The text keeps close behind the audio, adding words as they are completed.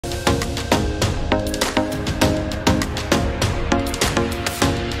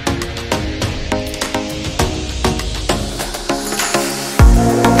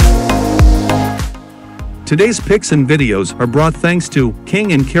Today's pics and videos are brought thanks to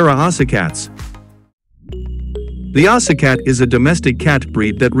King and Kara Ocicats. The Ocicat is a domestic cat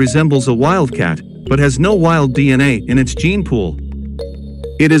breed that resembles a wild cat, but has no wild DNA in its gene pool.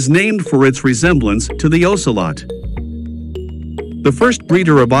 It is named for its resemblance to the ocelot. The first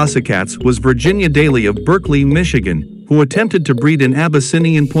breeder of Ocicats was Virginia Daly of Berkeley, Michigan, who attempted to breed an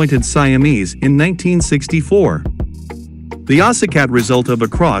Abyssinian pointed Siamese in 1964. The Ocicat result of a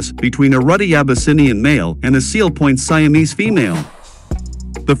cross between a ruddy Abyssinian male and a seal point Siamese female.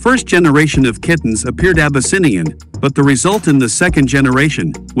 The first generation of kittens appeared Abyssinian, but the result in the second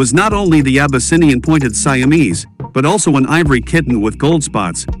generation was not only the Abyssinian pointed Siamese, but also an ivory kitten with gold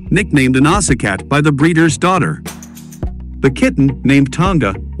spots, nicknamed an Ocicat by the breeder's daughter. The kitten, named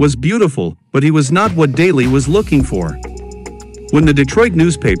Tonga, was beautiful, but he was not what Daly was looking for. When the Detroit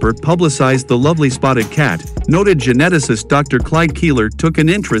newspaper publicized the lovely spotted cat, noted geneticist Dr. Clyde Keeler took an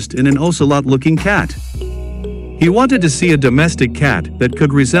interest in an ocelot-looking cat. He wanted to see a domestic cat that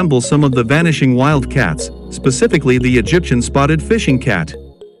could resemble some of the vanishing wild cats, specifically the Egyptian spotted fishing cat.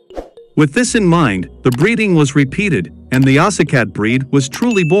 With this in mind, the breeding was repeated, and the Ocicat breed was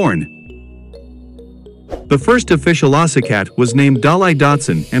truly born. The first official Ocicat was named Dolly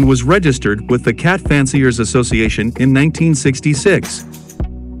Dotson and was registered with the Cat Fanciers Association in 1966.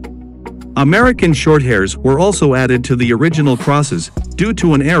 American Shorthairs were also added to the original crosses, due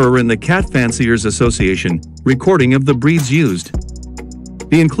to an error in the Cat Fanciers Association recording of the breeds used.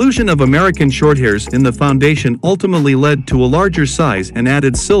 The inclusion of American Shorthairs in the foundation ultimately led to a larger size and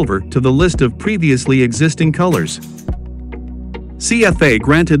added silver to the list of previously existing colors. CFA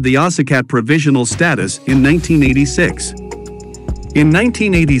granted the Ocicat provisional status in 1986. In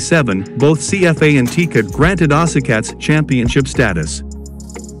 1987, both CFA and Ocicat granted Ocicats championship status.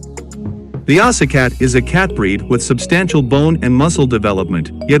 The Ocicat is a cat breed with substantial bone and muscle development,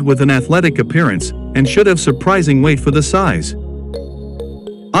 yet with an athletic appearance, and should have surprising weight for the size.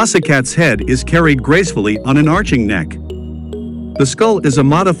 Ocicat's head is carried gracefully on an arching neck. The skull is a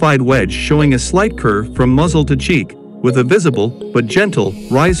modified wedge showing a slight curve from muzzle to cheek, with a visible, but gentle,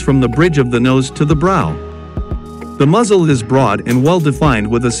 rise from the bridge of the nose to the brow. The muzzle is broad and well-defined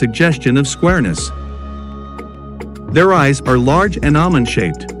with a suggestion of squareness. Their eyes are large and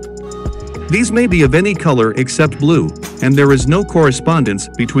almond-shaped. These may be of any color except blue, and there is no correspondence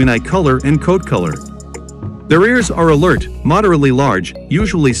between eye color and coat color. Their ears are alert, moderately large,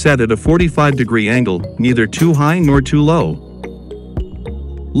 usually set at a 45-degree angle, neither too high nor too low.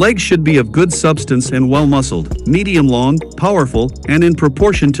 Legs should be of good substance and well-muscled, medium-long, powerful, and in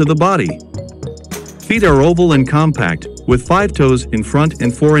proportion to the body. Feet are oval and compact, with 5 toes in front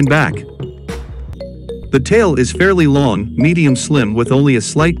and 4 in back. The tail is fairly long, medium-slim with only a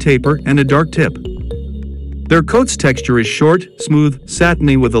slight taper and a dark tip. Their coat's texture is short, smooth,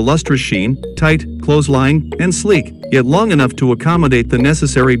 satiny with a lustrous sheen, tight, close-lying, and sleek, yet long enough to accommodate the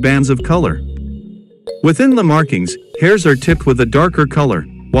necessary bands of color. Within the markings, hairs are tipped with a darker color,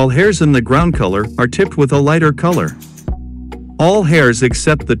 while hairs in the ground color are tipped with a lighter color. All hairs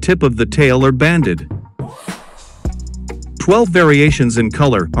except the tip of the tail are banded. 12 variations in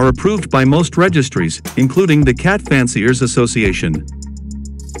color are approved by most registries, including the Cat Fanciers Association.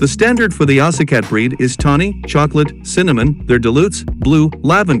 The standard for the Ocicat breed is tawny, chocolate, cinnamon, their dilutes, blue,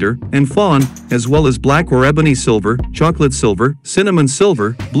 lavender, and fawn, as well as black or ebony silver, chocolate silver, cinnamon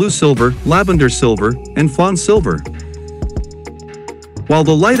silver, blue silver, lavender silver, and fawn silver. While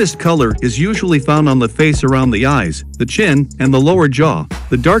the lightest color is usually found on the face around the eyes, the chin, and the lower jaw,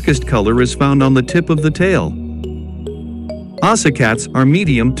 the darkest color is found on the tip of the tail. Ocicats are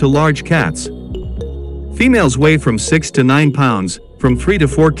medium to large cats. Females weigh from 6 to 9 pounds, from 3 to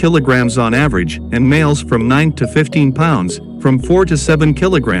 4 kilograms on average, and males from 9 to 15 pounds, from 4 to 7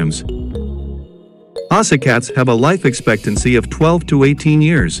 kilograms. Ocicats have a life expectancy of 12 to 18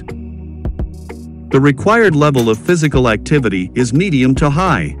 years. The required level of physical activity is medium to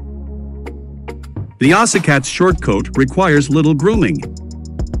high. The Ocicat's short coat requires little grooming.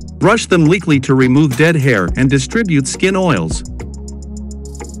 Brush them weekly to remove dead hair and distribute skin oils.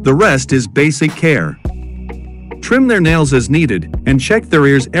 The rest is basic care. Trim their nails as needed, and check their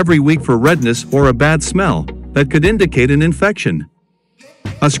ears every week for redness or a bad smell that could indicate an infection.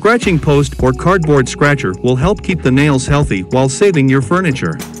 A scratching post or cardboard scratcher will help keep the nails healthy while saving your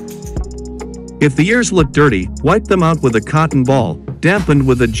furniture. If the ears look dirty, wipe them out with a cotton ball, dampened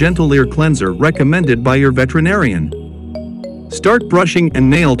with a gentle ear cleanser recommended by your veterinarian. Start brushing and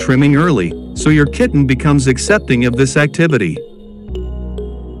nail trimming early, so your kitten becomes accepting of this activity.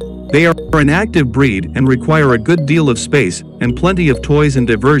 They are an active breed and require a good deal of space and plenty of toys and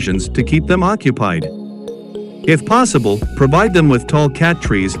diversions to keep them occupied. If possible, provide them with tall cat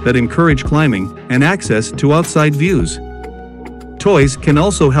trees that encourage climbing and access to outside views. Toys can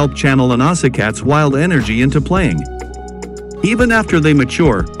also help channel an Ocicat's wild energy into playing. Even after they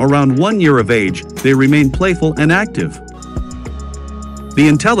mature, around 1 year of age, they remain playful and active. The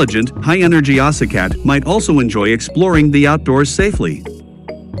intelligent, high-energy Ocicat might also enjoy exploring the outdoors safely.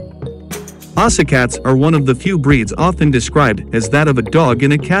 Ocicats are one of the few breeds often described as that of a dog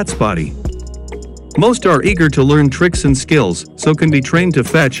in a cat's body. Most are eager to learn tricks and skills, so can be trained to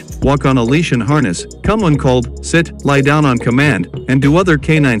fetch, walk on a leash and harness, come when called, sit, lie down on command, and do other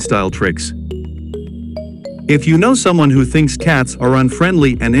canine-style tricks. If you know someone who thinks cats are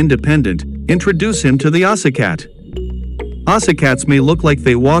unfriendly and independent, introduce him to the Ocicat. Ocicats may look like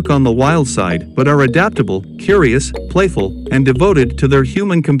they walk on the wild side, but are adaptable, curious, playful, and devoted to their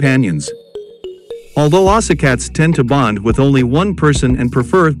human companions. Although Ocicats tend to bond with only one person and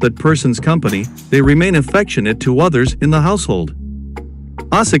prefer that person's company, they remain affectionate to others in the household.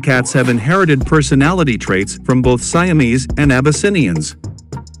 Ocicats have inherited personality traits from both Siamese and Abyssinians.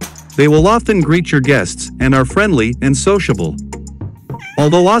 They will often greet your guests and are friendly and sociable.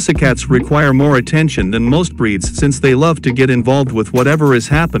 Although Ocicats require more attention than most breeds since they love to get involved with whatever is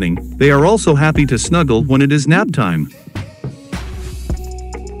happening, they are also happy to snuggle when it is nap time.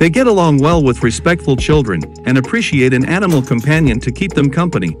 They get along well with respectful children and appreciate an animal companion to keep them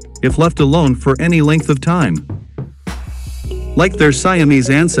company, if left alone for any length of time. Like their Siamese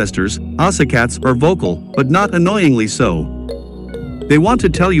ancestors, Ocicats are vocal, but not annoyingly so. They want to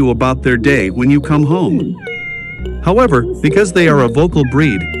tell you about their day when you come home. However, because they are a vocal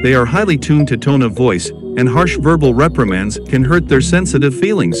breed, they are highly tuned to tone of voice, and harsh verbal reprimands can hurt their sensitive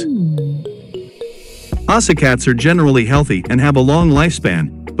feelings. Ocicats are generally healthy and have a long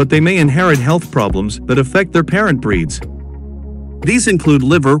lifespan, but they may inherit health problems that affect their parent breeds. These include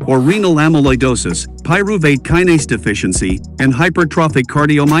liver or renal amyloidosis, pyruvate kinase deficiency, and hypertrophic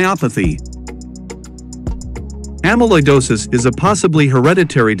cardiomyopathy. Amyloidosis is a possibly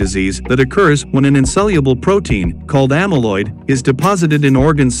hereditary disease that occurs when an insoluble protein, called amyloid, is deposited in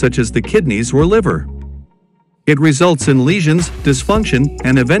organs such as the kidneys or liver. It results in lesions, dysfunction,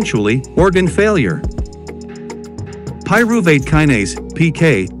 and eventually, organ failure. Pyruvate kinase,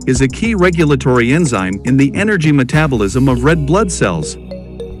 PK, is a key regulatory enzyme in the energy metabolism of red blood cells.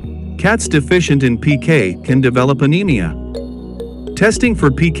 Cats deficient in PK can develop anemia. Testing for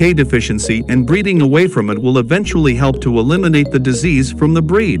PK deficiency and breeding away from it will eventually help to eliminate the disease from the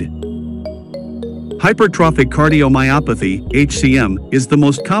breed. Hypertrophic cardiomyopathy, HCM, is the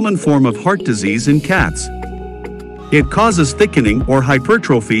most common form of heart disease in cats. It causes thickening or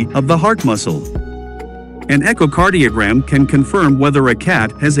hypertrophy of the heart muscle. An echocardiogram can confirm whether a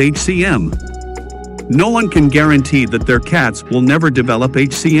cat has HCM. No one can guarantee that their cats will never develop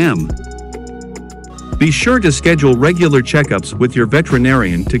HCM. Be sure to schedule regular checkups with your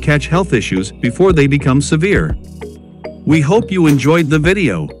veterinarian to catch health issues before they become severe. We hope you enjoyed the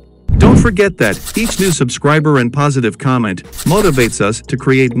video. Don't forget that each new subscriber and positive comment motivates us to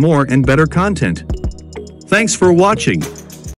create more and better content. Thanks for watching.